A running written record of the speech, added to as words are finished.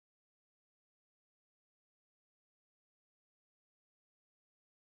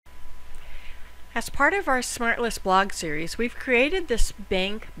As part of our SmartList blog series, we've created this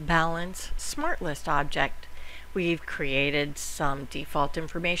bank balance SmartList object. We've created some default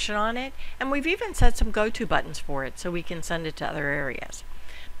information on it, and we've even set some GoTo buttons for it so we can send it to other areas.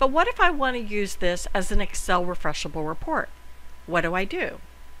 But what if I want to use this as an Excel Refreshable Report? What do?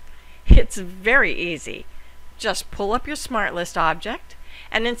 It's very easy. Just pull up your SmartList object,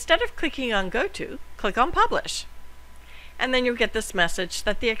 and instead of clicking on GoTo, click on Publish. And then you'll get this message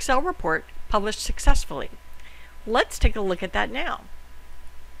that the Excel report published successfully. Let's take a look at that now.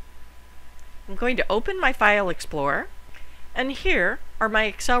 I'm going to open my File Explorer, and here are my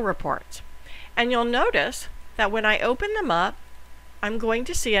Excel reports. And you'll notice that when I open them up, I'm going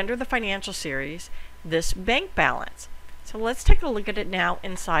to see under the Financial Series this bank balance. So let's take a look at it now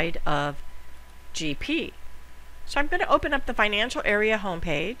inside of GP. So I'm going to open up the Financial Area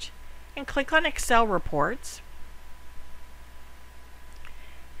homepage and click on Excel Reports.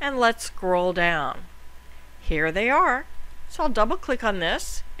 And let's scroll down. Here they are. So I'll double click on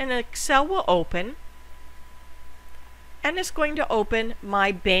this and Excel will open, and it's going to open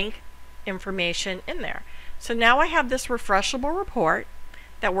my bank information in there. So now I have this refreshable report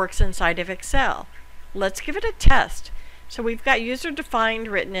that works inside of Excel. Let's give it a test. So we've got user defined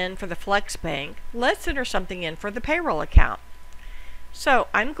written in for the Flex Bank. Let's enter something in for the payroll account. So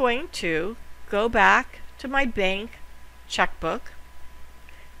I'm going to go back to my bank checkbook.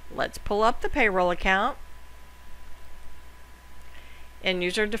 Let's pull up the payroll account. In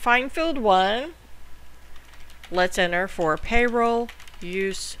user defined field 1, let's enter for payroll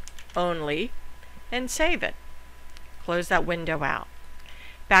use only and save it. Close that window out.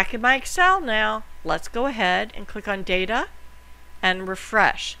 Back in my Excel now, let's go ahead and click on Data and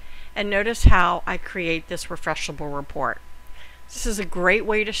Refresh. And notice how I create this refreshable report. This is a great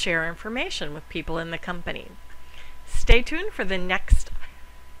way to share information with people in the company. Stay tuned for the next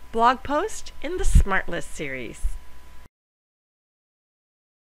blog post in the SmartList series.